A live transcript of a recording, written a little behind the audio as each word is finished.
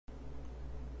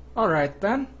Alright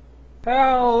then.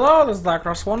 Hello, this is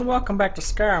Black1. Welcome back to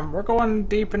Skyrim. We're going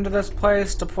deep into this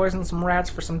place to poison some rats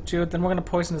for some food, then we're gonna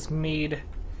poison this mead.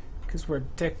 Because we're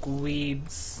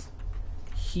dickweeds.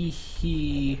 Hee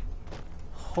hee.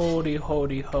 Holy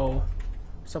holy ho.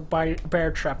 It's a bear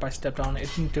trap I stepped on.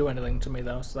 It didn't do anything to me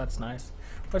though, so that's nice.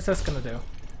 What's this gonna do?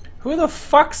 Who the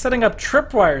fuck's setting up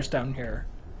tripwires down here?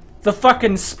 The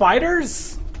fucking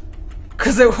spiders?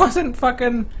 Cause it wasn't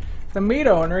fucking the meat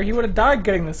owner. He would have died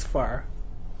getting this far.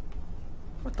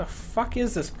 What the fuck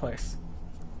is this place?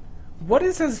 What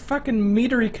is his fucking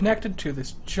meadery connected to,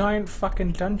 this giant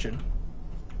fucking dungeon?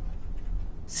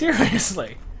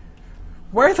 Seriously?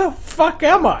 Where the fuck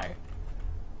am I?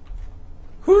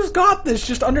 Who's got this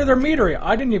just under their meadery?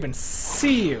 I didn't even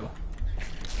see you.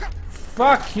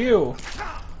 Fuck you.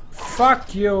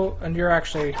 Fuck you. And you're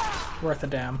actually worth a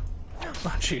damn.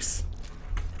 Oh, jeez.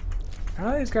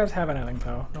 None of these guys have anything,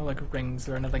 though. No, like, rings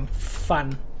or anything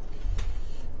fun.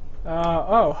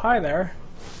 Oh, hi there.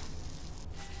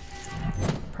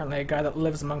 Apparently a guy that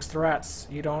lives amongst the rats.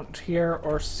 You don't hear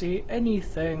or see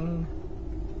anything.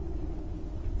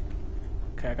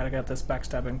 Okay, I gotta get this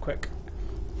backstabbing quick.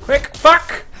 Quick!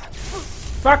 Fuck!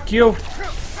 Fuck you!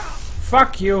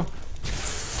 Fuck you!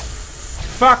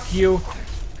 Fuck you!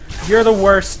 You're the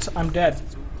worst. I'm dead.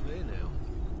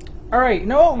 Alright, you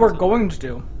know what we're going to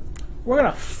do? We're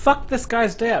gonna fuck this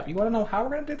guy's day up. You wanna know how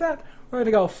we're gonna do that? We're gonna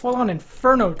go full-on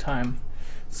Inferno time.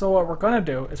 So what we're gonna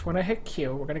do is we're gonna hit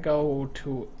Q. We're gonna go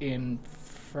to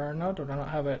Inferno. Do I not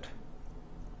have it?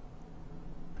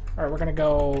 Alright, we're gonna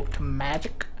go to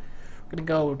Magic. We're gonna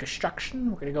go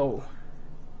Destruction. We're gonna go...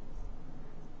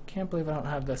 Can't believe I don't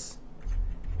have this.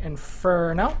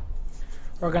 Inferno.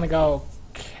 We're gonna go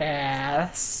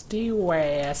Casty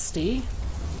Wasty.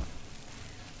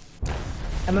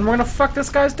 And then we're gonna fuck this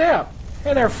guy's day up.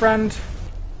 Hey there, friend.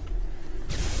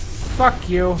 Fuck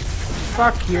you.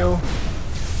 Fuck you.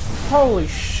 Holy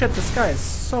shit, this guy is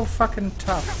so fucking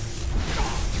tough.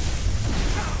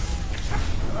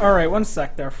 Alright, one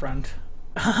sec there, friend.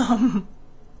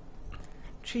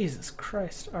 Jesus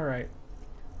Christ. Alright.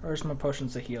 Where's my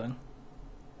potions of healing?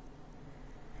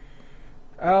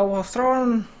 We'll throw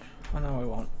in... Oh, no, we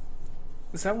won't.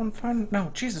 Is that one fine? No,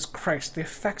 Jesus Christ, the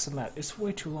effects on that is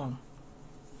way too long.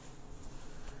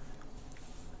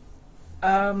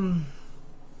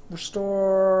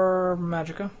 Restore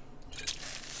Magicka.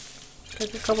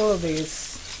 Take a couple of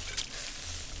these.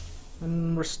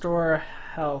 And restore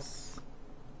health.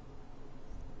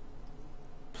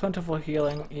 Plentiful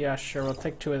healing. Yeah, sure, we'll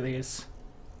take 2 of these.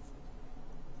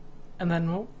 And then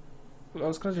I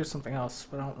was gonna do something else,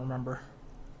 but I don't remember.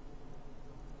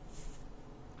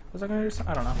 Was I gonna do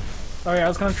something? I don't know. Oh yeah, I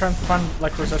was gonna try and find,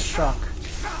 like, resist shock.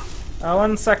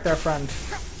 One sec there, friend.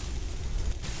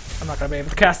 I'm not gonna be able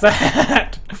to cast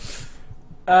that.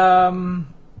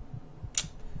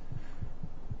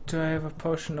 Do I have a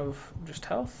potion of just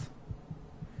health?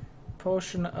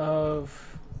 Potion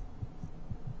of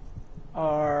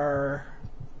R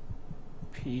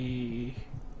P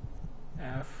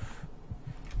F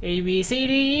A B C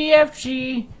D E F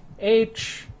G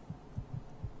H.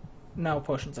 No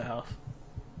potions of health.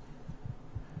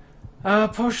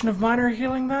 Potion of minor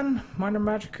healing then? Minor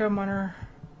Magicka, minor...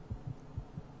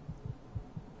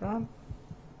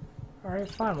 Alright,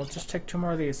 fine. We'll just take 2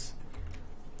 more of these.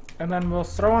 And then we'll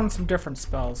throw on some different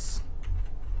spells.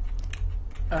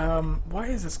 Why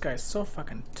is this guy so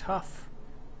fucking tough?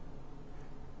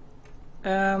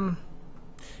 You know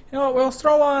what? We'll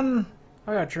throw on...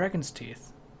 Oh yeah, Dragon's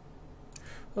Teeth.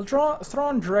 We'll throw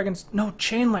on Dragon's... No,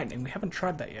 Chain Lightning. We haven't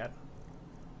tried that yet.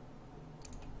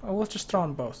 Oh, we'll just throw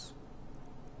on both.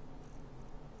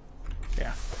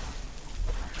 Yeah.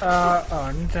 Oh,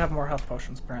 I need to have more health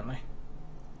potions, apparently.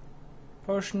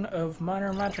 Potion of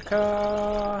Minor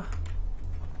Magicka.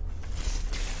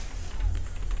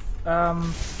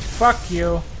 Fuck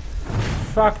you.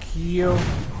 Fuck you.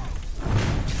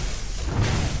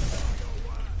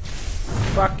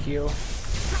 Fuck you.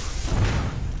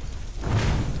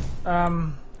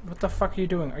 What the fuck are you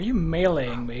doing? Are you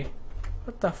meleeing me?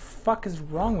 What the fuck is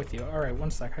wrong with you? Alright, one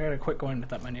sec. I gotta quit going into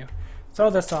that menu. Throw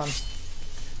this on.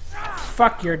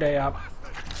 Fuck your day up.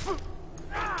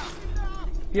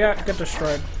 Yeah, get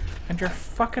destroyed. And your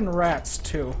fucking rats,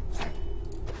 too.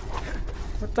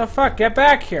 What the fuck? Get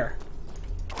back here!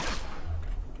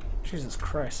 Jesus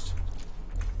Christ.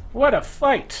 What a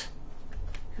fight!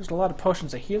 Here's a lot of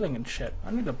potions of healing and shit.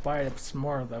 I need to buy up some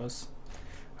more of those.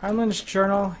 Heinlein's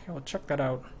Journal. Yeah, we'll check that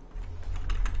out.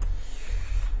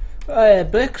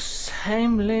 Books.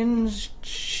 Heinlein's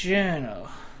Journal.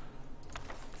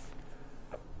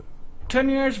 10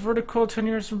 years vertical, 10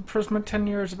 years of imprisonment, 10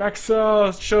 years of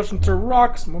exile, chosen to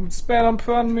rocks, moment spat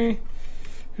upon me.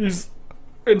 He's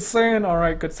insane.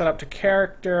 Alright, good setup to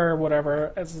character,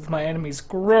 whatever. As my enemies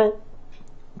grow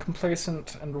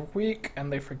complacent and weak,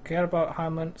 and they forget about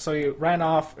Heimland, so he ran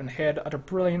off and hid utter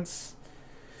brilliance.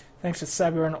 Thanks to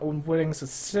Saburin Whitting's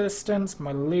assistance,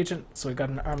 my legion, so we got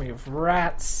an army of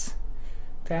rats.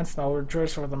 Dance and I'll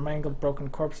rejoice over the mangled, broken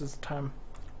corpses of time.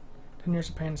 10 years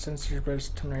of pain, since your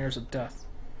bridge, 10 years of death.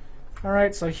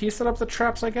 Alright, so he set up the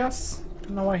traps, I guess?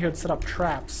 Don't know why he would set up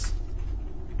traps.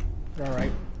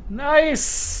 Alright.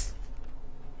 Nice!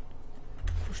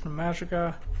 Potion of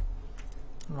Magica.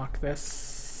 Unlock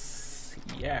this.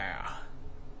 Yeah.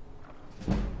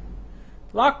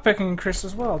 Lockpicking increased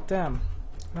as well, damn.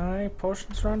 Any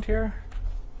potions around here?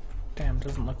 Damn,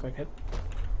 doesn't look like it.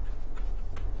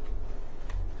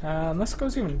 And this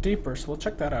goes even deeper, so we'll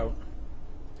check that out.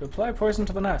 You apply poison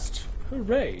to the nest.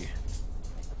 Hooray!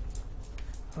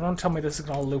 Don't tell me this is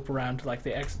gonna loop around to like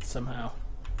the exit somehow.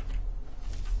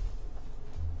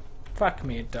 Fuck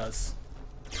me, it does.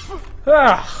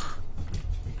 Ah!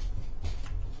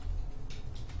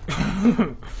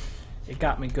 It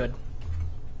got me good.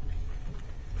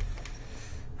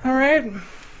 Alright.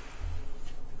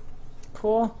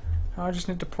 Cool. Now I just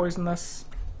need to poison this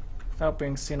without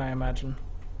being seen, I imagine.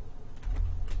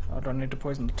 Oh, do I need to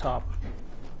poison the top?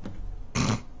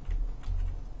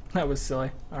 That was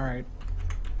silly. Alright.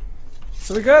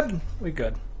 So we good? We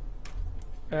good.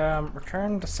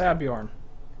 Return to Saburin.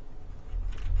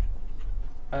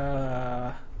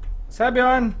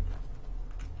 Saburin!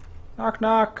 Knock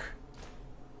knock.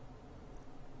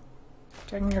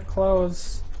 Taking your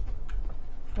clothes.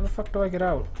 How the fuck do I get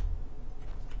out?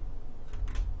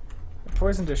 I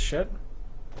poisoned his shit.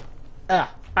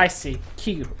 Ah, I see.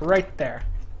 Key right there.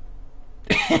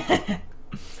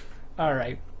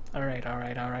 Alright.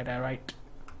 Alright.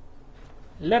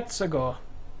 Let's go.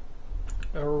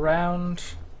 Around.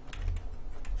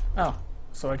 Oh,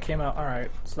 so I came out.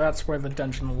 Alright, so that's where the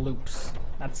dungeon loops.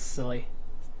 That's silly.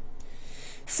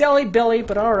 Silly Billy,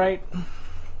 but alright.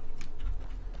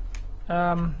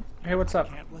 Hey, what's up?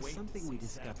 Was something we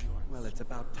discovered? Well, it's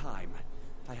about time.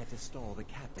 I had to stall the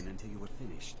captain until you were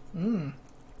finished.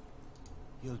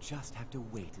 You'll just have to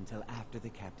wait until after the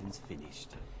captain's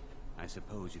finished. I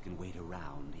suppose you can wait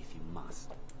around if you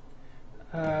must.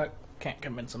 Can't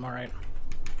convince him, alright.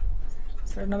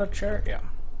 Is there another chair? Yeah.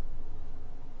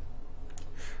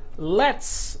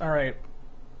 Let's! Alright.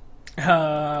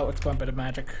 Let's go on a bit of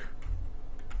magic.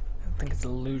 I think it's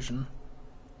illusion.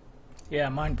 Yeah,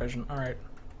 mind vision, alright.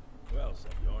 Well,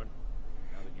 Sebjorn,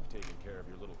 now that you've taken care of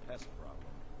your little pest problem,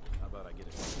 how about I get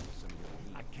a sniff of some of your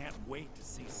meat? I can't wait to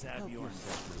see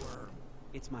Sebjorn's worm.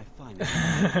 It's my finest.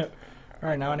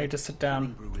 Alright, now I need to sit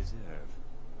down. Brew Reserve.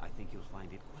 I think you'll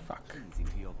find it quite pleasing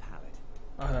to your palate.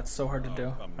 Oh, that's so hard to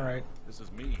do. Alright. This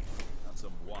is me, not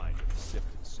some wine that's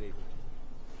sipped and savored.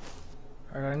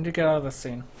 Alright, I need to get out of this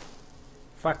scene.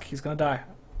 Fuck, he's gonna die.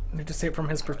 I need to see it from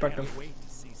his perspective. I can't wait to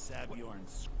see Sebjorn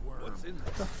squirm. What's in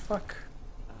What the fuck?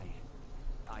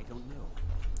 I don't know.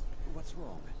 What's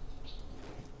wrong?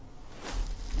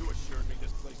 You assured me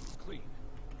this place was clean.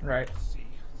 Right.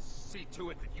 See to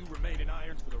it that you remain in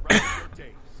irons for the rest of your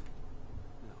days.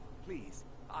 No, please.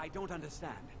 I don't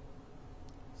understand.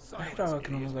 I hate how I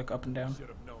can only look up and down. Should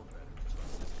have known better to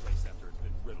trust this place after it's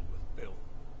been riddled with filth.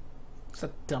 It's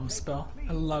a dumb spell.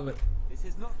 I love it. This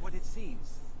is not what it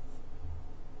seems.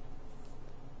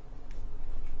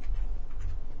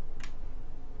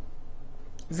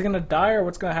 Is he gonna die or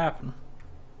what's gonna happen?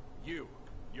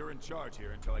 You're in charge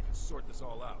here until I can sort this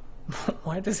all out.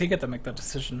 Why does he get to make that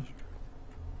decision?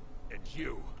 And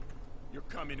you're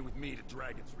coming with me to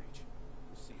Dragon's Reach.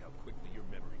 We'll see how quickly your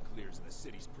memory clears in the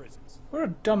city's prisons. What a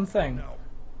dumb thing. Now,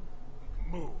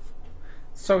 move.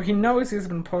 So he knows he's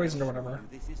been poisoned or whatever.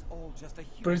 This is all just a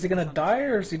But is he gonna die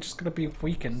or is he just gonna be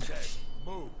weakened? Say,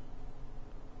 move.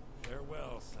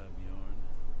 Farewell, Sebjorn.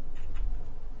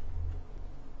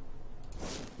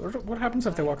 What happens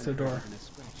if they walk through the door? A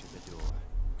scratch at the door.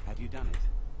 Have you done it?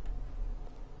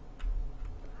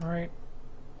 Alright.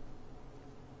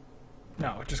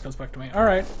 No, it just goes back to me.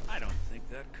 Alright. I don't think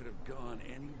that could have gone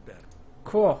any better.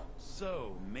 Cool.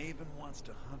 So, Maven wants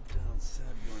to hunt down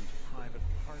Sebjorn's private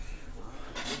partner.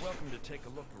 You're welcome to take a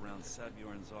look around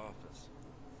Sebjorn's office.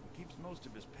 He keeps most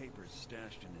of his papers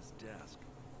stashed in his desk.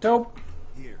 Dope.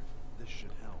 Here, this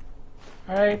should help.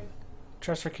 Alright.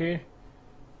 Trust your key.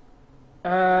 I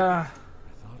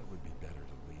thought it would be better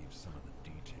to leave some of the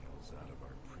details out of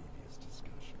our previous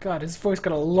discussion. God, his voice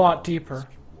got a lot deeper.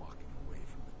 You're walking away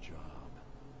from the job.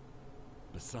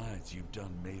 Besides, you've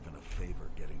done Maven a favor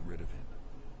getting rid of him.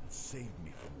 It saved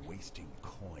me from wasting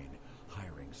coin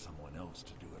hiring someone else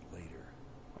to do it later.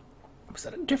 Was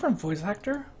that a different voice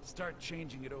actor? Start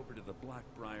changing it over to the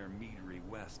Blackbriar Meadery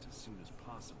West as soon as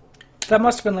possible. That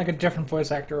must have been like a different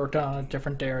voice actor or done on a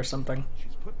different day or something.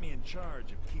 She's put me in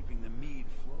charge of keeping the mead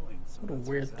flowing. So What a that's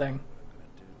weird exactly thing. what I'm gonna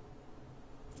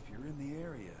do. If you're in the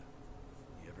area,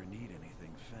 you ever need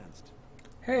anything fenced,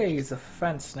 Hey, he's a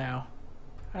fence now.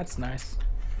 That's nice.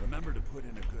 remember to put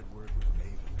in a good word with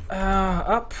Maven.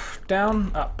 Up,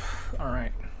 down, up.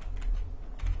 Alright.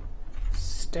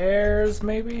 Stairs,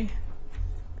 maybe?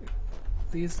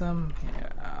 These them?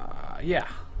 Yeah.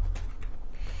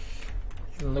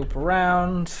 Loop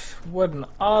around. Wooden,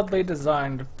 oddly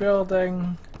designed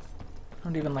building.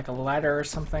 Not even like a ladder or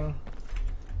something.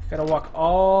 Gotta walk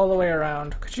all the way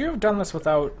around. Could you have done this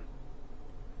without,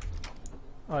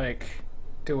 like,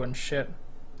 doing shit?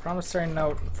 Promissory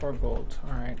note, 4 gold.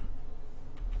 Alright.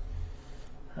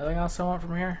 Anything else I want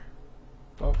from here?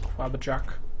 Oh, Wabajuk.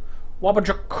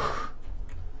 Wabajuk!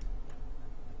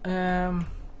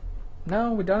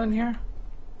 No, we done in here?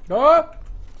 Oh!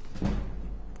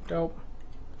 Dope.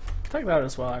 Take that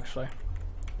as well, actually.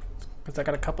 Because I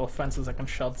got a couple of fences I can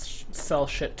sell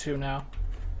shit to now.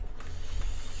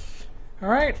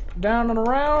 Alright, down and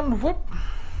around. Whoop!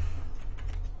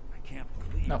 I can't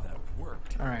believe Nope. that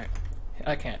worked. Alright.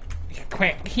 I can't.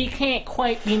 He can't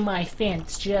quite be my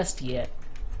fence just yet.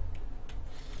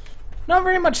 Not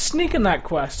very much sneak in that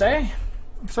quest, eh?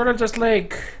 Sort of just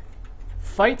like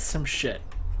fight some shit.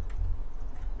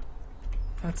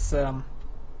 That's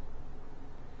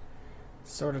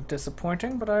sort of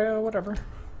disappointing, but whatever.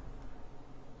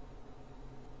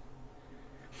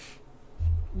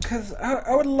 Because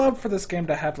I would love for this game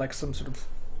to have like some sort of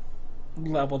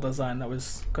level design that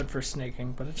was good for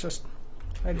sneaking, but it's just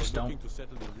I just don't.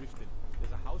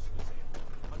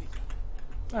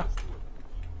 Oh.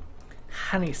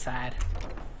 Honeyside.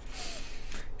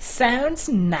 Sounds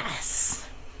nice.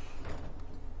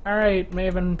 Alright,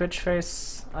 Maven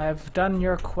Bitchface, I've done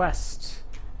your quest,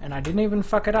 and I didn't even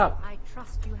fuck it up. I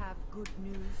trust you have good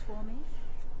news for me.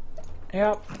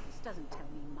 Yep. This doesn't tell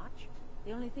me much.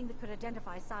 The only thing that could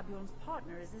identify Sabion's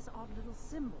partner is this odd little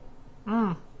symbol.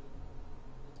 Hmm.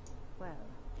 Well,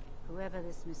 whoever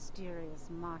this mysterious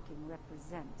marking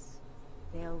represents,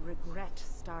 they'll regret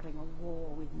starting a war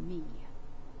with me.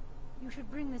 You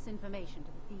should bring this information to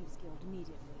the Thieves Guild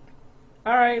immediately.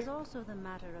 Alright. There's also the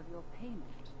matter of your payment.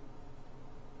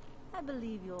 I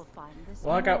believe you'll find this.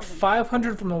 Well, I got more than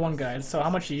 500 from the one guy, so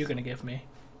how much are you gonna give me?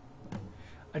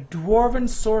 A Dwarven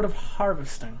Sword of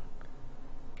Harvesting.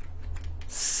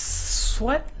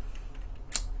 What?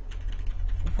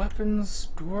 Weapons,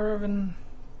 Dwarven...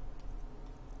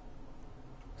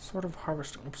 Sword of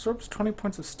Harvesting. Absorbs 20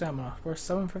 points of stamina. We're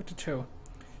 752.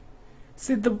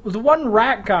 See, the one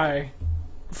rat guy,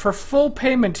 for full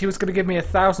payment, he was going to give me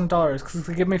 $1,000, because he's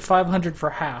going to give me 500 for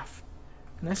half.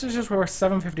 And this is just worth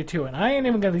 752, and I ain't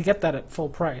even going to get that at full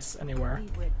price anywhere.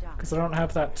 believe we're done. Because I don't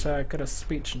have that good a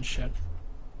speech and shit.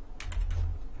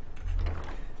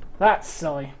 That's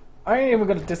silly. I ain't even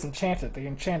going to disenchant it. The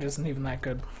enchant isn't even that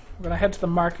good. We're going to head to the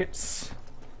markets.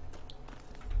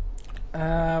 Do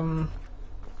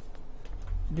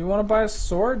you want to buy a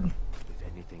sword? If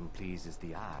anything pleases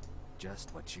the eye,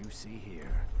 just what you see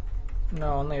here.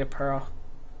 No, only a pearl.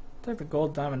 Take the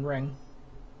gold diamond ring.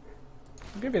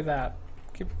 I'll give you that.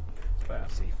 Keep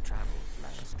that. Safe travels,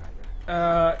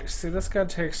 Landstrider. See, this guy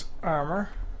takes armor.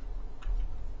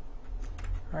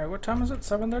 Alright, what time is it?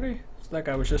 7:30? So that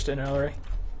guy was just in early.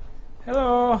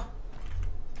 Hello!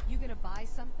 You gonna buy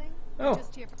something? Oh.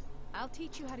 Just here. I'll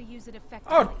teach you how to use it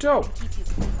effectively. Oh, dope! Keep you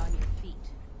quick on your feet.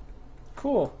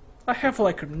 Cool. I have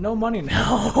like no money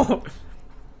now.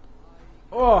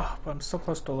 Oh, but I'm so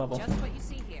close to level. Just what you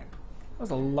see here. That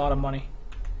was a lot of money.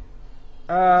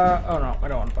 Oh no, I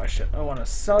don't want to buy shit. I want to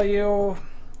sell you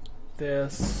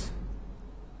this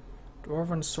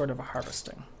Dwarven Sword of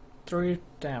Harvesting.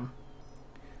 Damn.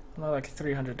 Only like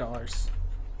 $300.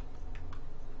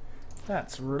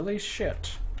 That's really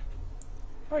shit.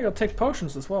 Oh, you'll take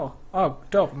potions as well. Oh,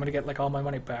 dope. I'm gonna get like all my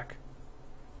money back.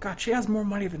 God, she has more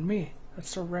money than me. That's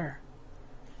so rare.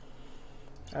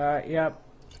 Yep.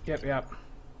 Yep. Yep.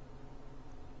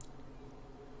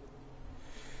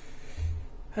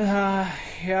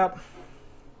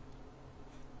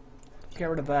 Get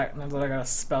rid of that, and then I got a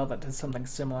spell that did something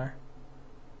similar.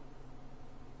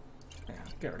 Yeah,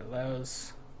 get rid of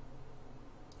those.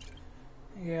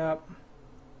 Yep.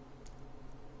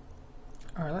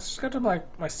 Alright, let's just go to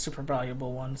my super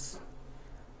valuable ones.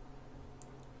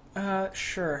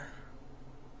 Sure.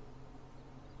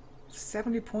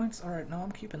 70 points? Alright, no,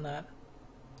 I'm keeping that.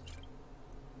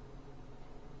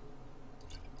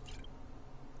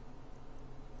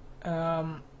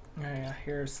 Oh yeah,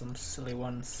 here's some silly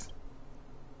ones.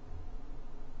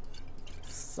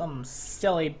 Some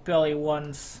silly Billy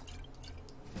ones.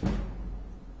 It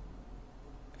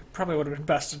probably would have been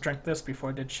best to drink this before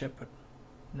I did shit, but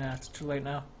nah, it's too late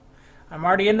now. I'm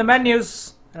already in the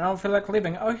menus, and I don't feel like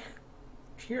leaving. Oh,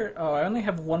 here. Oh, I only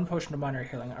have one potion of minor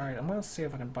healing. Alright, I'm gonna see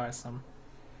if I can buy some.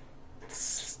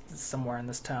 Somewhere in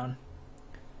this town.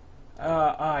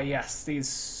 Yes, these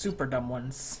super dumb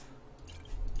ones.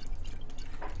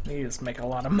 These make a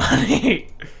lot of money.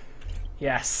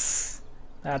 Yes,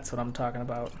 that's what I'm talking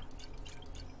about.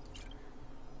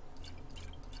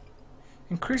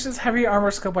 Increases heavy armor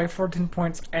skill by 14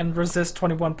 points and resist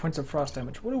 21 points of frost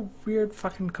damage. What a weird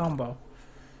fucking combo.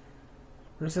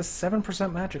 Resist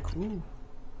 7% magic. Ooh.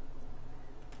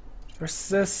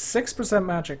 Resist 6%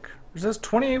 magic. Resist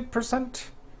 28%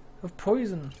 of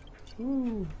poison.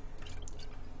 Ooh.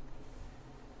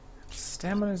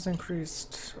 Stamina is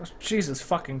increased. Oh, Jesus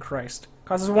fucking Christ.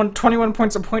 Causes 21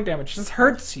 points of point damage. This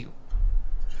hurts you.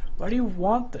 Why do you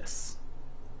want this?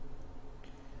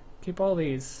 Keep all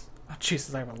these. Oh,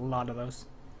 Jesus, I have a lot of those.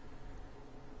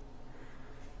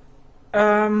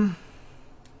 I'll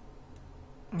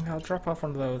drop off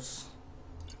one of those.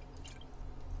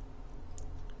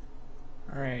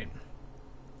 Alright.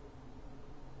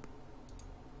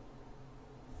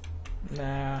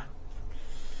 Nah.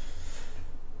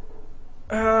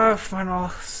 Fine, I'll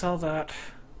sell that.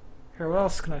 Here, what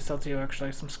else can I sell to you,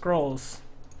 actually? Some scrolls.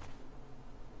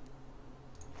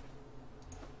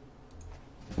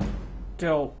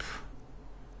 Dope.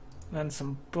 Then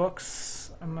some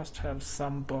books. I must have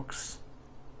some books.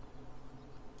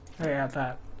 Oh yeah,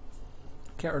 that.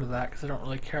 Get rid of that, because I don't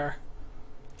really care.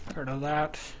 Get rid of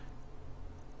that.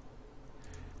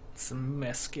 Some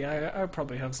misc. Yeah, I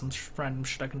probably have some random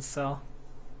shit I can sell.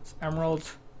 It's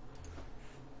emerald.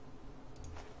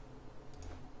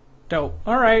 Dope.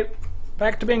 Alright.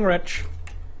 Back to being rich.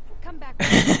 Come back and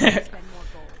spend more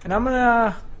gold. And I'm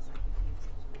gonna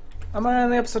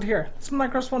end the episode here. This is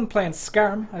Minecraft 1 playing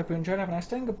Skyrim. I hope you enjoyed. Have a nice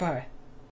day and goodbye.